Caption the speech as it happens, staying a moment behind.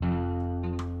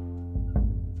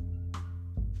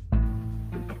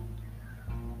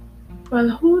Well,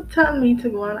 who tell me to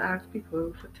go and ask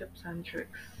people for tips and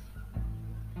tricks?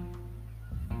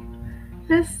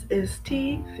 This is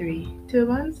T3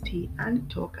 Turbans Tea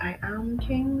and Talk. I am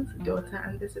King's daughter,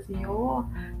 and this is your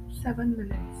 7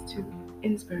 minutes to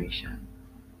inspiration.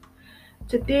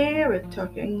 Today, we're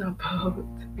talking about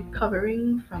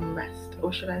recovering from rest,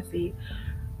 or should I say,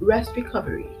 rest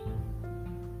recovery,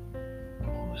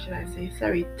 or should I say,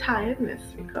 sorry,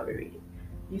 tiredness recovery.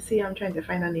 You see, I'm trying to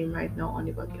find a name right now on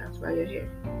the podcast while you're here.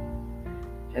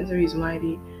 Hence the reason why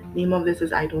the name of this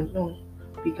is I don't know,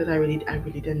 because I really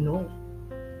didn't know.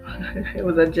 It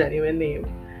was a genuine name,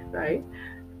 right?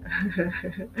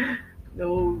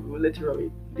 No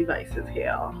literary devices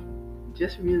here.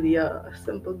 Just really a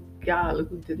simple gal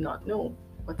who did not know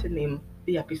what to name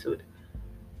the episode.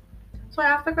 So I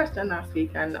asked a question last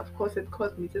week, and of course, it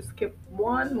caused me to skip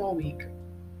one more week,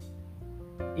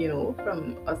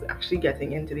 from us actually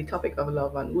getting into the topic of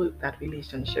love and work, that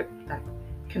relationship that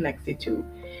connects the two,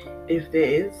 if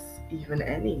there is even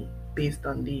any, based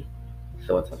on the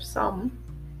thoughts of some.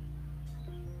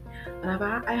 And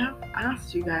I have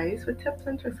asked you guys for tips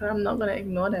and tricks, and I'm not gonna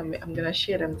ignore them. I'm gonna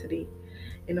share them today.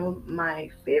 My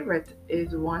favorite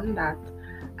is one that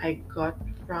I got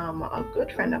from a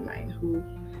good friend of mine who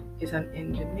is an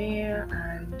engineer,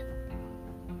 and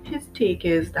his take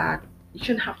is that you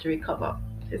shouldn't have to recover.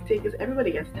 His take is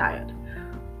everybody gets tired,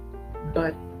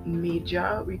 but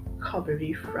major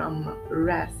recovery from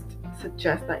rest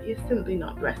suggests that you're simply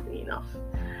not resting enough,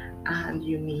 and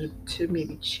you need to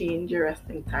maybe change your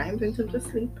resting times in terms of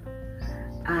sleep,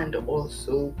 and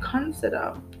also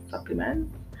consider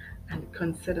supplements, and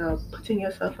consider putting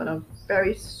yourself on a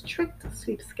very strict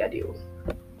sleep schedule.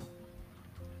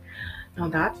 Now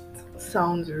that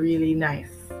sounds really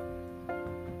nice.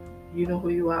 You know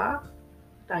who you are.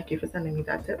 Thank you for sending me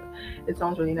that tip. It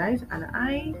sounds really nice, and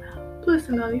I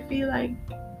personally feel like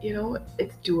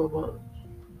it's doable.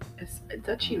 It's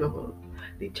achievable.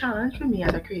 The challenge for me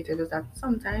as a creative is that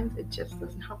sometimes it just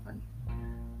doesn't happen.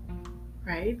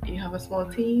 Right? You have a small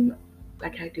team,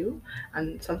 like I do,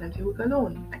 and sometimes you work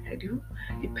alone, like I do.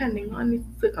 Depending on the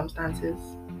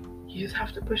circumstances, you just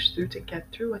have to push through to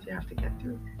get through what you have to get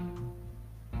through.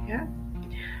 Yeah?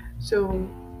 So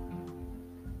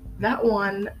that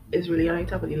one is really on the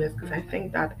top of the list, because I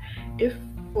think that if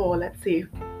for, let's say,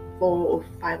 4 or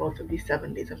 5 out of the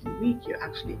 7 days of the week, you're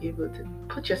actually able to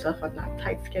put yourself on that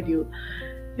tight schedule,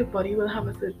 your body will have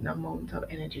a certain amount of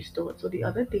energy stored. So the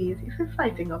other days, if you're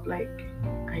fighting up like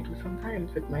I do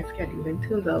sometimes with my schedule in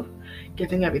terms of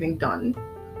getting everything done,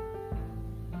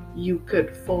 you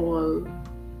could fall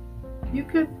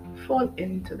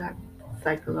into that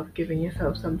cycle of giving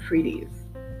yourself some free days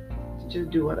to just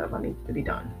do whatever needs to be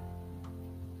done.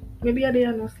 Maybe a day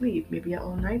of no sleep, maybe an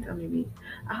all nighter, maybe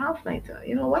a half nighter,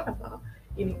 whatever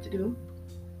you need to do.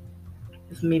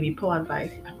 This may be poor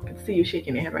advice. I can see you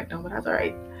shaking your head right now, but that's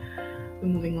alright. We're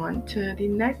moving on to the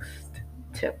next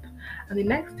tip. And the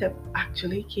next tip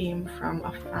actually came from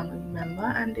a family member,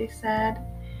 and they said,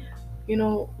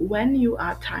 when you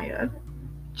are tired,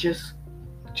 just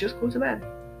go to bed.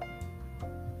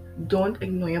 Don't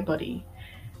ignore your body,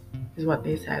 is what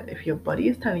they said. If your body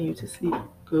is telling you to sleep,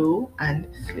 go and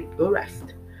sleep, go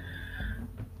rest.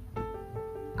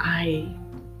 I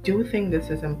do think this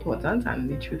is important, and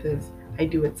the truth is, I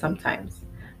do it sometimes.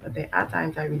 But there are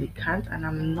times I really can't, and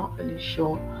I'm not really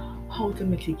sure how to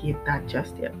mitigate that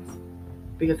just yet.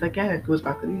 Because again, it goes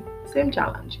back to the same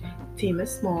challenge. Team is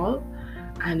small,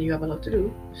 and you have a lot to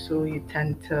do, so you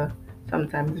tend to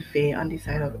sometimes veer on the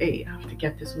side of, hey, I have to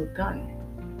get this work done,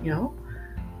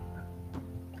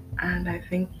 And I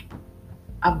think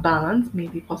a balance may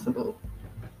be possible.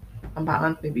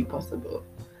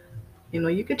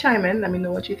 You could chime in, let me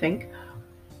know what you think.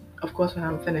 Of course, when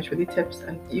I'm finished with the tips,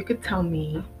 and you could tell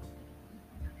me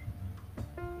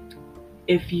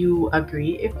if you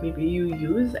agree, if maybe you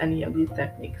use any of these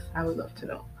techniques. I would love to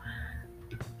know.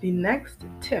 The next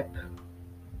tip,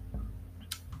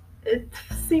 it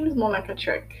seems more like a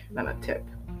trick than a tip.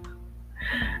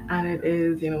 And it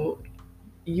is,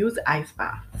 use ice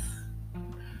baths.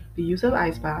 The use of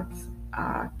ice baths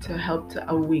to help to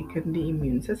awaken the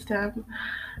immune system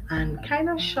and kind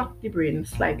of shock the brain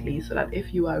slightly, so that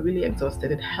if you are really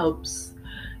exhausted, it helps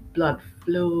blood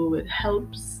flow, it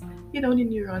helps, the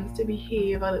neurons to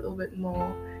behave a little bit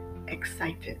more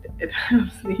excited. It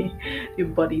helps the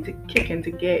body to kick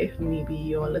into gear if maybe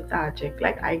you're lethargic,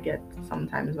 like I get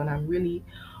sometimes when I'm really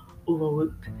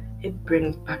overworked. It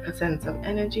brings back a sense of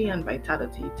energy and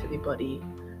vitality to the body.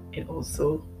 It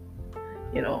also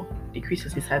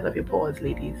decreases the size of your pores,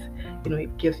 ladies.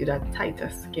 It gives you that tighter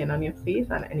skin on your face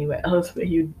and anywhere else where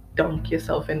you dunk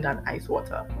yourself in that ice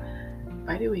water.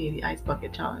 By the way, the ice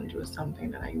bucket challenge was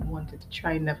something that I wanted to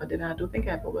try, never did, and I don't think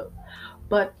I ever will.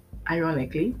 But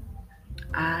ironically,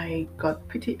 I got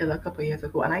pretty ill a couple years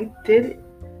ago, and I did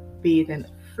bathe in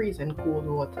freezing cold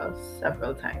water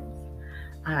several times.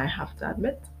 And I have to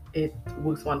admit, it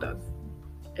works wonders.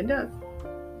 It does.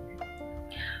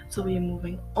 So we're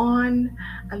moving on,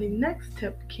 and the next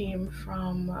tip came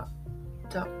from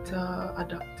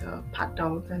Dr. Pat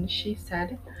Downs, and she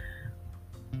said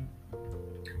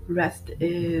rest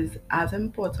is as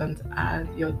important as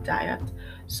your diet.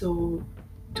 So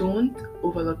don't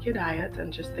overlook your diet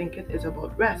and just think it is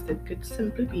about rest. It could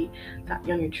simply be that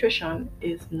your nutrition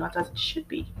is not as it should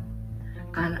be.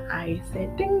 And I say,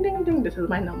 ding, ding, ding, this is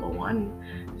my number one.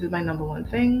 This is my number one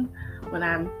thing. When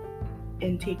I'm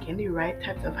intaking the right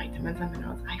types of vitamins and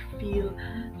minerals, I feel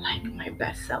like my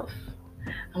best self.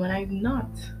 And when I'm not,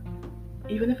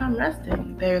 even if I'm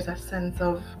resting, there's a sense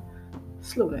of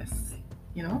slowness,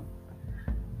 you know?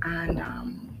 And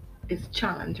it's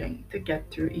challenging to get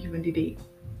through even the day.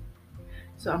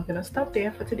 So I'm gonna stop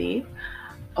there for today.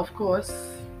 Of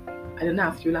course, I didn't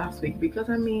ask you last week because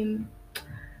I don't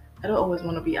always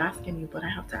want to be asking you, but I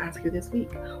have to ask you this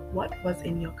week. What was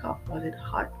in your cup? Was it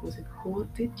hot? Was it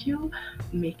cold? Did you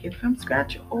make it from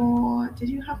scratch or did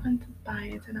you happen to buy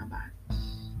it in a batch?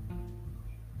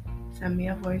 Send me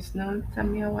a voice note,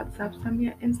 send me a WhatsApp, send me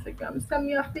an Instagram, send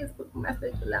me a Facebook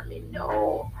message, let me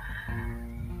know.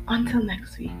 Until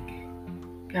next week,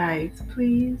 guys,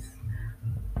 please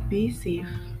be safe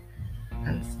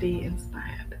and stay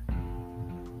inspired.